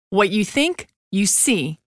What you think, you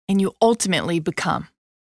see, and you ultimately become.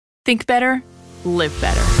 Think better, live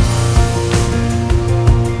better.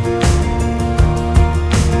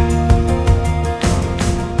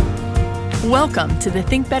 Welcome to the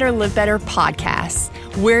Think Better, Live Better podcast.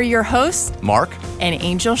 We're your hosts, Mark and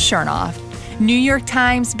Angel Chernoff, New York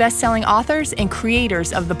Times bestselling authors and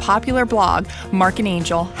creators of the popular blog Mark and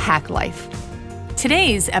Angel Hack Life.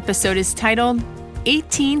 Today's episode is titled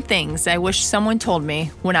 18 Things I Wish Someone Told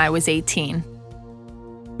Me When I Was 18.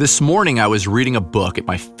 This morning, I was reading a book at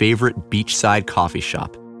my favorite beachside coffee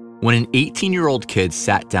shop when an 18-year-old kid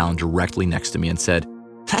sat down directly next to me and said,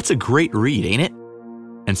 "That's a great read, ain't it?"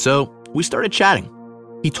 And so we started chatting.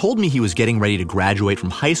 He told me he was getting ready to graduate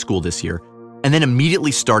from high school this year and then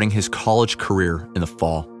immediately starting his college career in the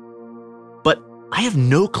fall. "But I have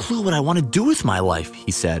no clue what I want to do with my life,"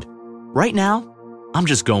 he said. "Right now, I'm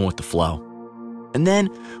just going with the flow." And then,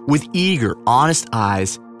 with eager, honest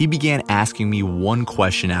eyes, he began asking me one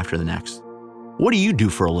question after the next. "What do you do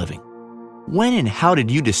for a living? When and how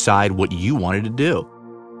did you decide what you wanted to do?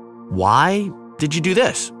 Why did you do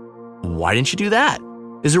this? Why didn't you do that?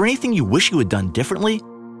 Is there anything you wish you had done differently?"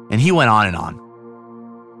 And he went on and on.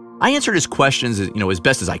 I answered his questions as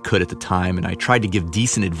best as I could at the time, and I tried to give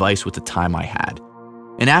decent advice with the time I had.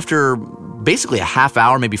 And after basically a half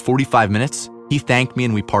hour, maybe 45 minutes, he thanked me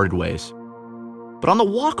and we parted ways. But on the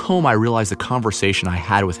walk home, I realized the conversation I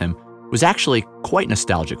had with him was actually quite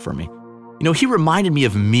nostalgic for me. He reminded me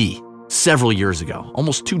of me several years ago,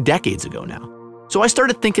 almost 2 decades ago now. So I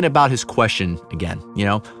started thinking about his question again,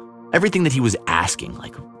 everything that he was asking,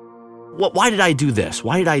 like, why did I do this?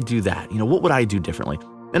 Why did I do that? What would I do differently?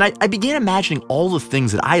 And I began imagining all the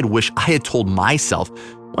things that I had wished I had told myself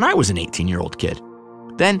when I was an 18-year-old kid.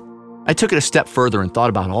 Then I took it a step further and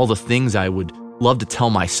thought about all the things I would love to tell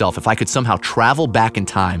myself if I could somehow travel back in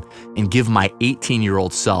time and give my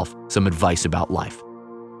 18-year-old self some advice about life.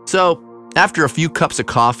 So, after a few cups of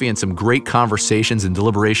coffee and some great conversations and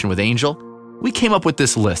deliberation with Angel, we came up with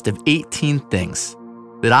this list of 18 things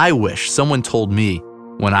that I wish someone told me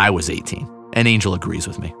when I was 18, and Angel agrees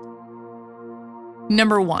with me.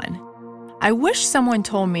 Number 1, I wish someone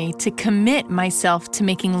told me to commit myself to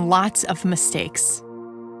making lots of mistakes.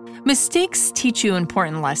 Mistakes teach you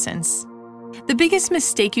important lessons. The biggest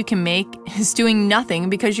mistake you can make is doing nothing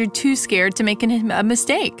because you're too scared to make a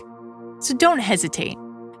mistake. So don't hesitate.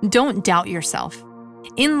 Don't doubt yourself.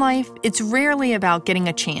 In life, it's rarely about getting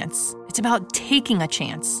a chance. It's about taking a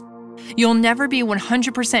chance. You'll never be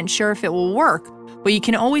 100% sure if it will work, but you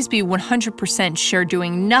can always be 100% sure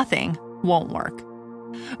doing nothing won't work.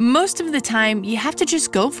 Most of the time, you have to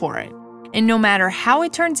just go for it. And no matter how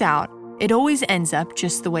it turns out, it always ends up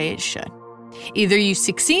just the way it should. Either you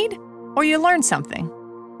succeed or you learn something.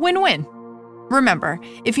 Win-win. Remember,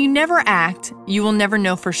 if you never act, you will never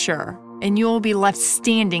know for sure, and you will be left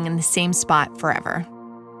standing in the same spot forever.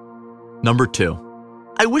 Number 2,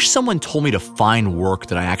 I wish someone told me to find work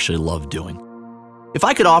that I actually love doing. If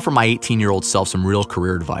I could offer my 18-year-old self some real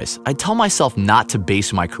career advice, I'd tell myself not to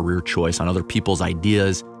base my career choice on other people's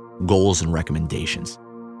ideas, goals, and recommendations.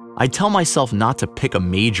 I'd tell myself not to pick a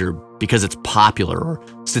major because it's popular or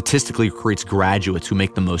statistically creates graduates who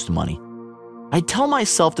make the most money. I'd tell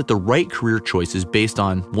myself that the right career choice is based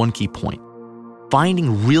on one key point: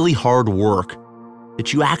 finding really hard work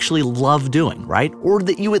that you actually love doing, right? Or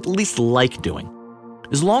that you at least like doing.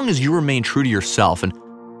 As long as you remain true to yourself and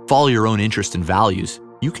follow your own interests and values,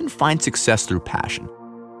 you can find success through passion.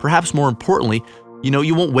 Perhaps more importantly,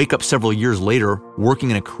 you won't wake up several years later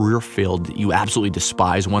working in a career field that you absolutely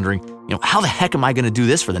despise, wondering, how the heck am I going to do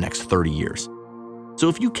this for the next 30 years? So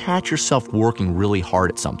if you catch yourself working really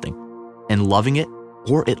hard at something and loving it,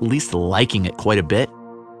 or at least liking it quite a bit,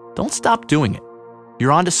 don't stop doing it.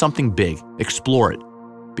 You're onto something big. Explore it.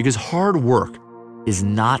 Because hard work is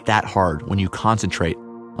not that hard when you concentrate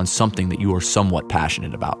on something that you are somewhat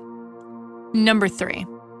passionate about. Number 3,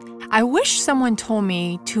 I wish someone told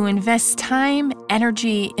me to invest time,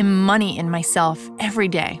 energy, and money in myself every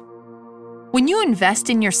day. When you invest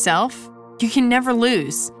in yourself, you can never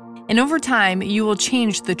lose, and over time, you will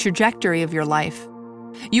change the trajectory of your life.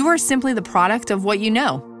 You are simply the product of what you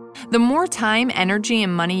know. The more time, energy,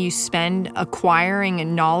 and money you spend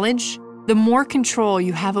acquiring knowledge, the more control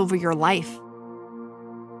you have over your life.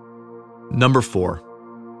 Number 4,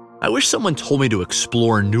 I wish someone told me to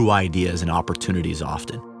explore new ideas and opportunities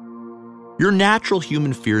often. Your natural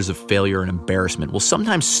human fears of failure and embarrassment will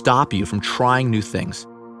sometimes stop you from trying new things,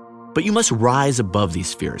 but you must rise above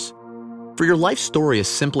these fears. For your life story is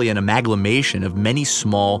simply an amalgamation of many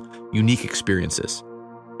small, unique experiences.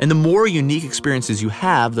 And the more unique experiences you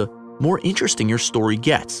have, the more interesting your story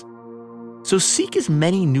gets. So seek as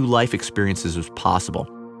many new life experiences as possible,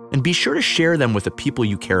 and be sure to share them with the people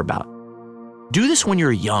you care about. Do this when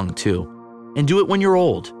you're young, too, and do it when you're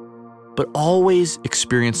old. But always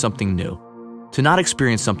experience something new. To not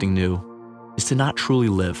experience something new is to not truly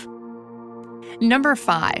live. Number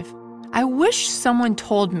 5, I wish someone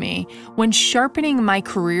told me when sharpening my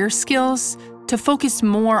career skills to focus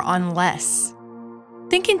more on less.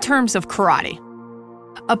 Think in terms of karate.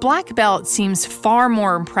 A black belt seems far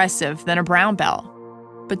more impressive than a brown belt.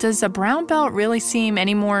 But does a brown belt really seem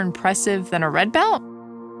any more impressive than a red belt?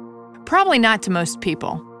 Probably not to most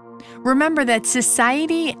people. Remember that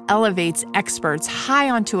society elevates experts high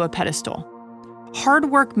onto a pedestal. Hard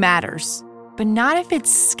work matters, but not if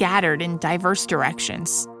it's scattered in diverse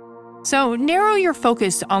directions. So narrow your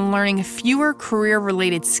focus on learning fewer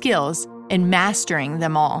career-related skills and mastering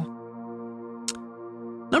them all.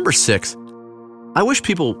 Number 6, I wish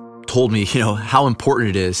people told me, how important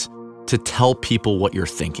it is to tell people what you're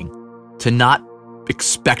thinking, to not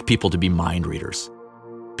expect people to be mind readers.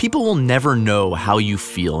 People will never know how you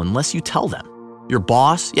feel unless you tell them. Your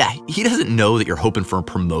boss, he doesn't know that you're hoping for a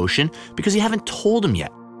promotion because you haven't told him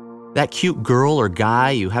yet. That cute girl or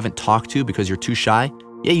guy you haven't talked to because you're too shy,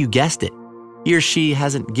 you guessed it. He or she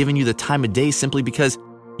hasn't given you the time of day simply because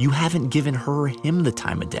you haven't given her or him the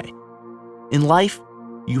time of day. In life,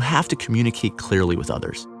 you have to communicate clearly with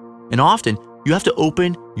others. And often, you have to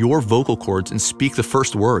open your vocal cords and speak the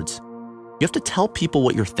first words. You have to tell people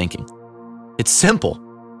what you're thinking. It's simple,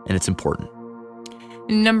 and it's important.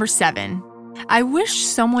 Number 7, I wish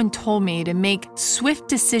someone told me to make swift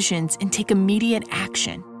decisions and take immediate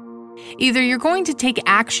action. Either you're going to take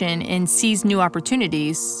action and seize new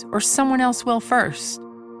opportunities, or someone else will first.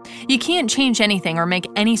 You can't change anything or make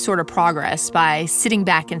any sort of progress by sitting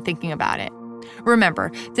back and thinking about it.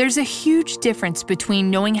 Remember, there's a huge difference between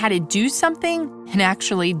knowing how to do something and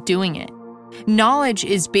actually doing it. Knowledge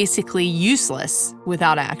is basically useless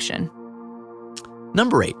without action.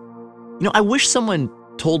 Number 8, I wish someone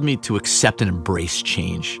told me to accept and embrace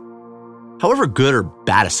change. However good or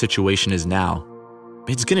bad a situation is now,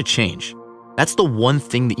 it's going to change. That's the one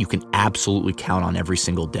thing that you can absolutely count on every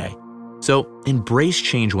single day. So embrace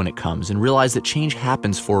change when it comes and realize that change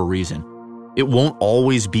happens for a reason. It won't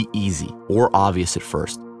always be easy or obvious at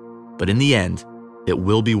first, but in the end, it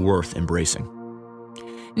will be worth embracing.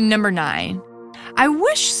 Number 9, I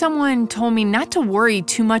wish someone told me not to worry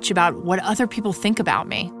too much about what other people think about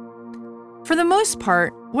me. For the most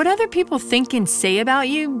part, what other people think and say about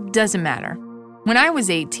you doesn't matter. When I was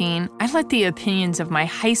 18, I let the opinions of my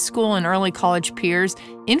high school and early college peers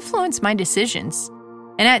influence my decisions.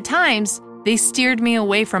 And at times, they steered me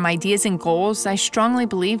away from ideas and goals I strongly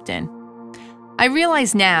believed in. I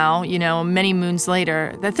realize now, many moons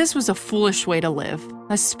later, that this was a foolish way to live,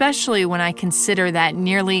 especially when I consider that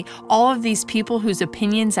nearly all of these people whose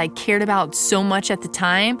opinions I cared about so much at the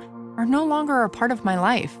time are no longer a part of my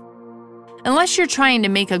life. Unless you're trying to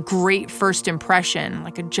make a great first impression,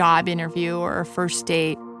 like a job interview or a first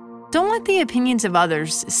date, don't let the opinions of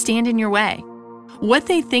others stand in your way. What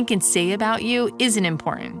they think and say about you isn't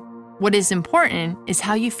important. What is important is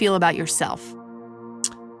how you feel about yourself.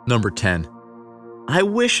 Number 10, I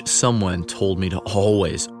wish someone told me to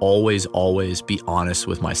always, always, always be honest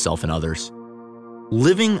with myself and others.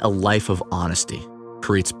 Living a life of honesty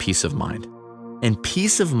creates peace of mind. And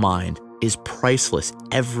peace of mind is priceless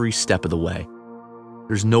every step of the way.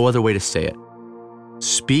 There's no other way to say it.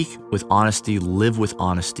 Speak with honesty, live with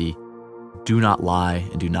honesty, do not lie,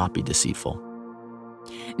 and do not be deceitful.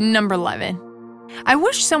 Number 11, I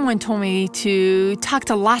wish someone told me to talk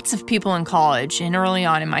to lots of people in college and early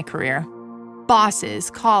on in my career. Bosses,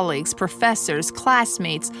 colleagues, professors,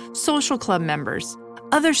 classmates, social club members,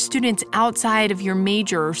 other students outside of your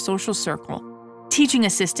major or social circle, teaching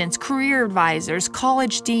assistants, career advisors,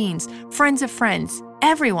 college deans, friends of friends,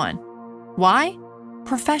 everyone. Why?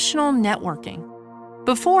 Professional networking.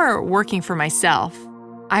 Before working for myself,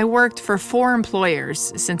 I worked for 4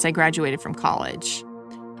 employers since I graduated from college.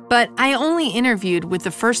 But I only interviewed with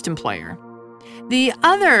the first employer. The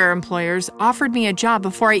other employers offered me a job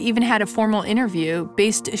before I even had a formal interview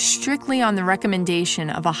based strictly on the recommendation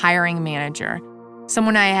of a hiring manager,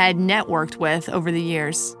 someone I had networked with over the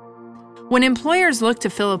years. When employers look to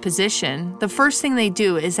fill a position, the first thing they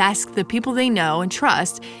do is ask the people they know and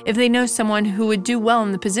trust if they know someone who would do well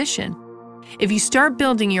in the position. If you start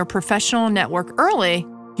building your professional network early,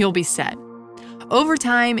 you'll be set. Over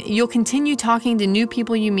time, you'll continue talking to new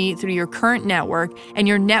people you meet through your current network, and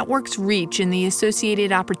your network's reach and the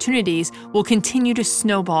associated opportunities will continue to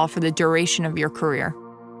snowball for the duration of your career.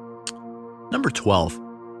 Number 12,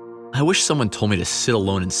 I wish someone told me to sit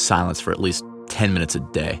alone in silence for at least 10 minutes a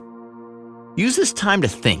day. Use this time to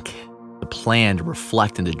think, to plan, to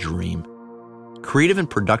reflect, and to dream. Creative and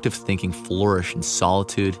productive thinking flourish in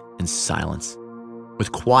solitude and silence.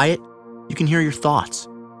 With quiet, you can hear your thoughts.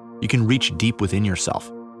 You can reach deep within yourself,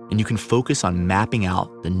 and you can focus on mapping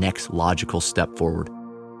out the next logical step forward.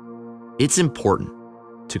 It's important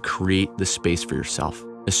to create the space for yourself,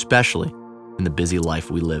 especially in the busy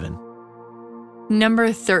life we live in.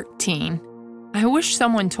 Number 13. I wish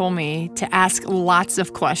someone told me to ask lots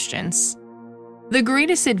of questions. The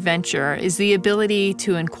greatest adventure is the ability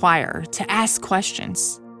to inquire, to ask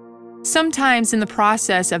questions. Sometimes in the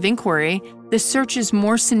process of inquiry, the search is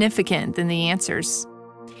more significant than the answers.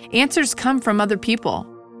 Answers come from other people,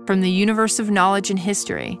 from the universe of knowledge and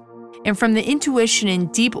history, and from the intuition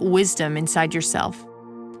and deep wisdom inside yourself.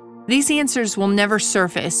 These answers will never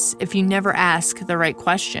surface if you never ask the right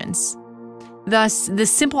questions. Thus, the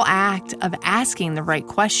simple act of asking the right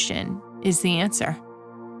question is the answer.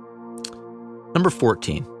 Number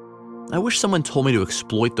 14. I wish someone told me to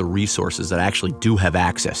exploit the resources that I actually do have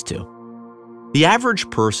access to. The average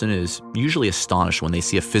person is usually astonished when they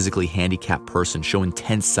see a physically handicapped person show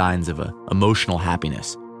intense signs of emotional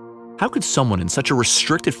happiness. How could someone in such a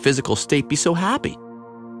restricted physical state be so happy?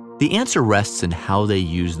 The answer rests in how they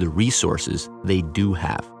use the resources they do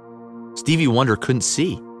have. Stevie Wonder couldn't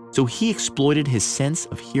see, so he exploited his sense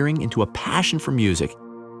of hearing into a passion for music,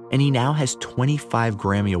 and he now has 25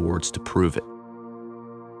 Grammy Awards to prove it.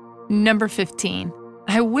 Number 15.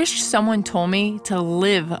 I wish someone told me to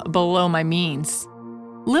live below my means.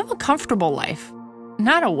 Live a comfortable life,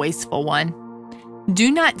 not a wasteful one.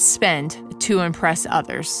 Do not spend to impress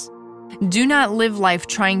others. Do not live life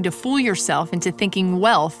trying to fool yourself into thinking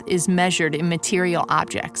wealth is measured in material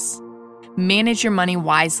objects. Manage your money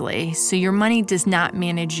wisely so your money does not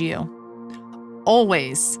manage you.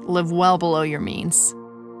 Always live well below your means.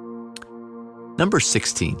 Number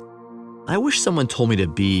 16. I wish someone told me to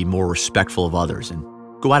be more respectful of others and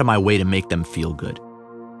go out of my way to make them feel good.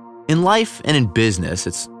 In life and in business,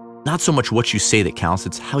 it's not so much what you say that counts,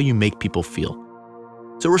 it's how you make people feel.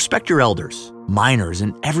 So respect your elders, minors,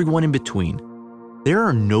 and everyone in between. There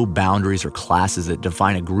are no boundaries or classes that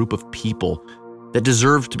define a group of people that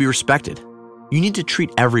deserve to be respected. You need to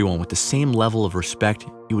treat everyone with the same level of respect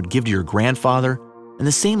you would give to your grandfather and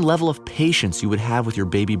the same level of patience you would have with your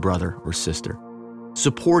baby brother or sister.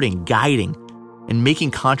 Supporting, guiding, and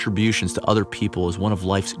making contributions to other people is one of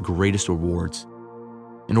life's greatest rewards.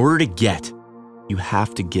 In order to get, you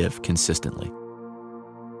have to give consistently.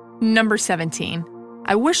 Number 17.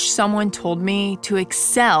 I wish someone told me to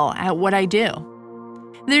excel at what I do.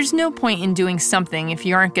 There's no point in doing something if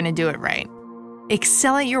you aren't going to do it right.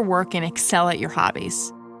 Excel at your work and excel at your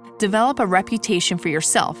hobbies. Develop a reputation for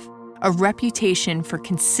yourself, a reputation for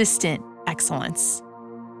consistent excellence.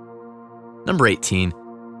 Number 18.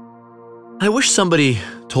 I wish somebody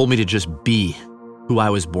told me to just be who I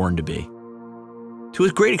was born to be. To a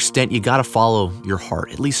great extent, you gotta follow your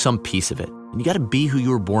heart, at least some piece of it, and you gotta be who you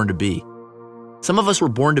were born to be. Some of us were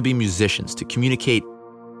born to be musicians, to communicate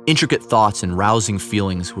intricate thoughts and rousing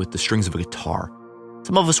feelings with the strings of a guitar.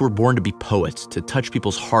 Some of us were born to be poets, to touch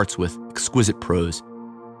people's hearts with exquisite prose.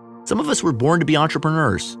 Some of us were born to be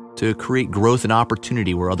entrepreneurs, to create growth and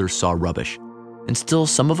opportunity where others saw rubbish. And still,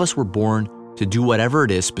 some of us were born to do whatever it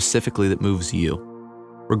is specifically that moves you.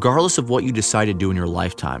 Regardless of what you decide to do in your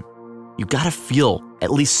lifetime, you gotta feel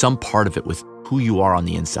at least some part of it with who you are on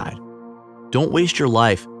the inside. Don't waste your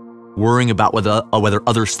life worrying about whether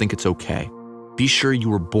others think it's okay. Be sure you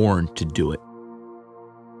were born to do it.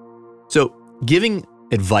 So, giving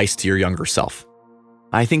advice to your younger self,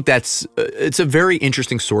 I think it's a very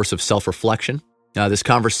interesting source of self-reflection. This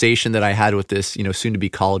conversation that I had with this, soon-to-be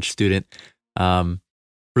college student,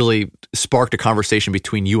 really sparked a conversation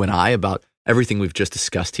between you and I about everything we've just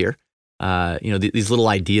discussed here. These little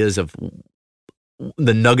ideas of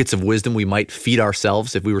the nuggets of wisdom we might feed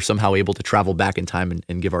ourselves if we were somehow able to travel back in time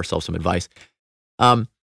and give ourselves some advice.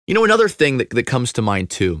 Another thing that comes to mind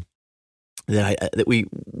too, that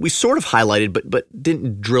we sort of highlighted but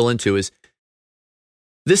didn't drill into is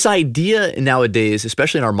this idea nowadays,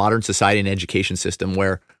 especially in our modern society and education system,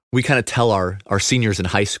 where we kind of tell our seniors in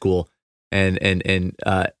high school and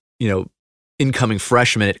incoming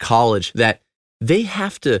freshmen at college that they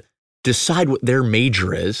have to decide what their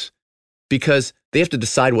major is because they have to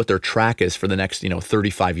decide what their track is for the next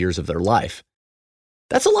 35 years of their life.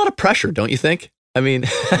 That's a lot of pressure, don't you think? I mean,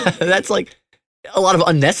 that's like a lot of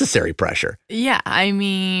unnecessary pressure. Yeah, I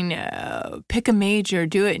mean, pick a major,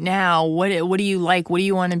 do it now. What do you like? What do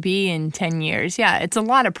you want to be in 10 years? Yeah, it's a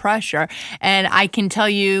lot of pressure. And I can tell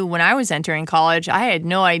you when I was entering college, I had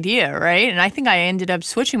no idea, right? And I think I ended up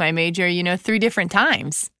switching my major, 3 different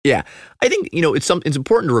times. Yeah, I think, it's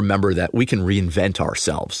important to remember that we can reinvent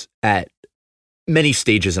ourselves at many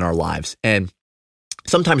stages in our lives. And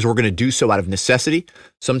sometimes we're going to do so out of necessity.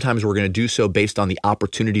 Sometimes we're going to do so based on the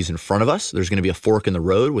opportunities in front of us. There's going to be a fork in the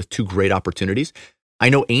road with 2 great opportunities. I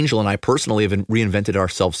know Angel and I personally have reinvented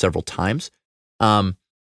ourselves several times. And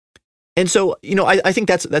so, I think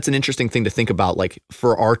that's an interesting thing to think about, like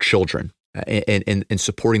for our children and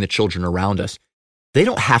supporting the children around us. They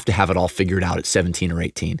don't have to have it all figured out at 17 or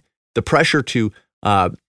 18. The pressure to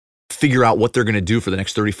figure out what they're going to do for the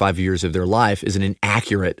next 35 years of their life is an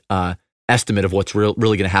inaccurate estimate of what's really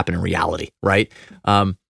going to happen in reality, right?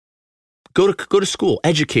 Go to school,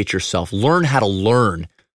 educate yourself, learn how to learn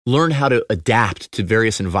how to adapt to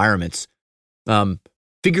various environments,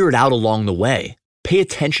 figure it out along the way, pay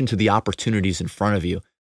attention to the opportunities in front of you,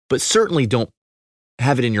 but certainly don't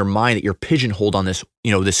have it in your mind that you're pigeonholed on this,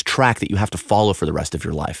 this track that you have to follow for the rest of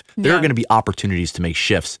your life. There are going to be opportunities to make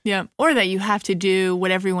shifts. Yeah. Or that you have to do what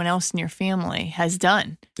everyone else in your family has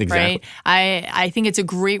done. Exactly. Right? I think it's a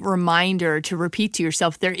great reminder to repeat to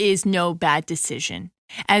yourself, there is no bad decision.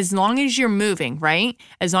 As long as you're moving, right?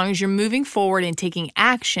 As long as you're moving forward and taking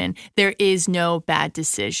action, there is no bad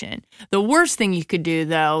decision. The worst thing you could do,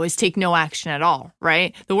 though, is take no action at all,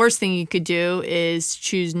 right? The worst thing you could do is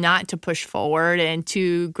choose not to push forward and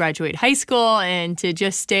to graduate high school and to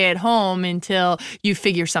just stay at home until you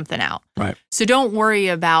figure something out. Right. So don't worry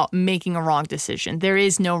about making a wrong decision. There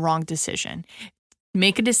is no wrong decision.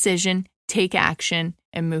 Make a decision, take action,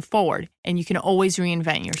 and move forward. And you can always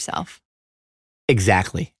reinvent yourself.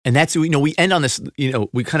 Exactly. And that's, we end on this,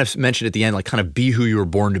 we kind of mentioned at the end, like kind of be who you were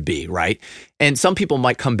born to be, right? And some people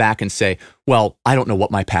might come back and say, well, I don't know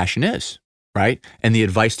what my passion is, right? And the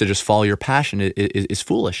advice to just follow your passion is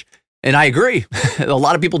foolish. And I agree. A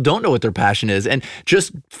lot of people don't know what their passion is. And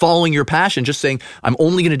just following your passion, just saying, I'm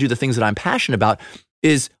only going to do the things that I'm passionate about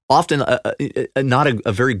is often not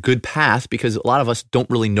a very good path, because a lot of us don't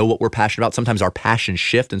really know what we're passionate about. Sometimes our passions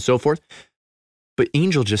shift and so forth. But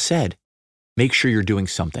Angel just said, make sure you're doing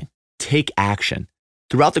something. Take action.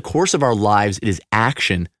 Throughout the course of our lives, it is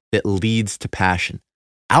action that leads to passion.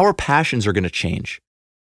 Our passions are going to change.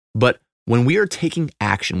 But when we are taking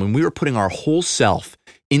action, when we are putting our whole self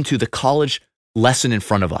into the college lesson in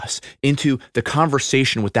front of us, into the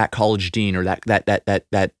conversation with that college dean or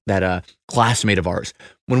that classmate of ours,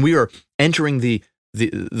 when we are entering the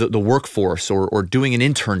workforce or doing an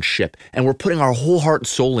internship, and we're putting our whole heart and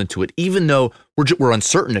soul into it, even though we're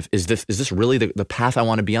uncertain if is this really the path I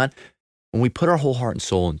want to be on. When we put our whole heart and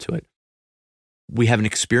soul into it, we have an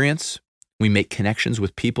experience, we make connections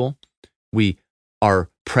with people, we are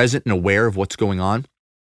present and aware of what's going on,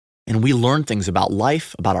 and we learn things about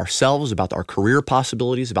life, about ourselves, about our career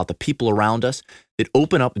possibilities, about the people around us that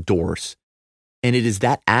open up doors. And it is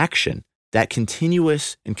that action, that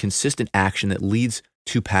continuous and consistent action, that leads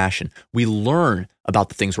to passion. We learn about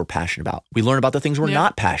the things we're passionate about. We learn about the things we're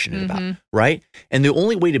not passionate about, right? And the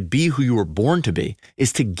only way to be who you were born to be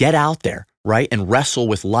is to get out there, right? And wrestle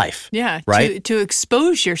with life. Yeah, right? To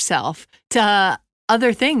expose yourself to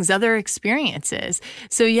other things, other experiences.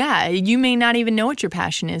 So yeah, you may not even know what your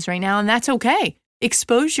passion is right now, and that's okay.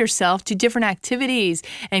 Expose yourself to different activities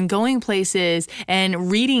and going places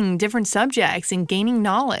and reading different subjects and gaining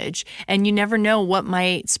knowledge. And you never know what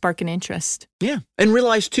might spark an interest. Yeah. And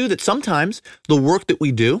realize too that sometimes the work that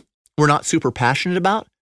we do, we're not super passionate about,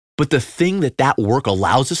 but the thing that work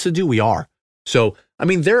allows us to do, we are. So, I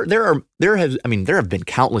mean, there have been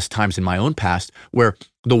countless times in my own past where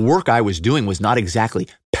the work I was doing was not exactly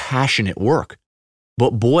passionate work.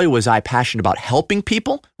 But boy, was I passionate about helping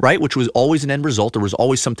people, right? Which was always an end result. There was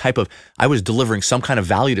always I was delivering some kind of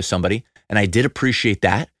value to somebody, and I did appreciate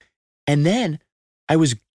that. And then I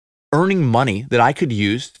was earning money that I could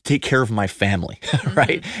use to take care of my family,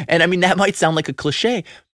 right? And I mean, that might sound like a cliche,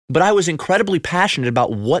 but I was incredibly passionate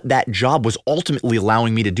about what that job was ultimately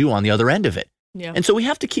allowing me to do on the other end of it. Yeah. And so we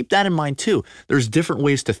have to keep that in mind too. There's different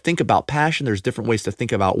ways to think about passion. There's different ways to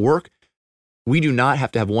think about work. We do not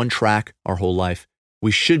have to have one track our whole life.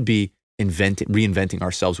 We should be reinventing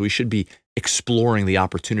ourselves. We should be exploring the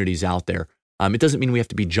opportunities out there. It doesn't mean we have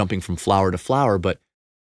to be jumping from flower to flower, but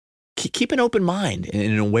keep an open mind and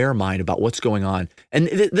an aware mind about what's going on. And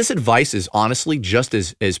this advice is honestly just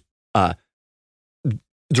as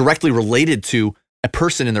directly related to a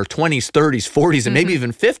person in their 20s, 30s, 40s, and maybe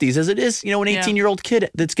even 50s as it is, an 18-year-old kid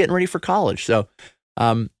that's getting ready for college. So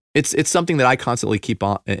It's something that I constantly keep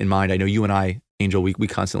in mind. I know you and I, Angel, we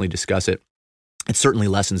constantly discuss it. It's certainly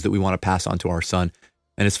lessons that we want to pass on to our son,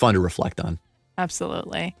 and it's fun to reflect on.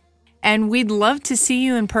 Absolutely. And we'd love to see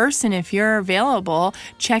you in person if you're available.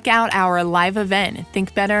 Check out our live event,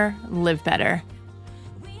 Think Better, Live Better.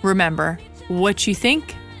 Remember, what you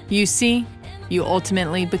think, you see, you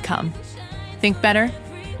ultimately become. Think better,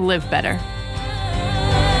 live better.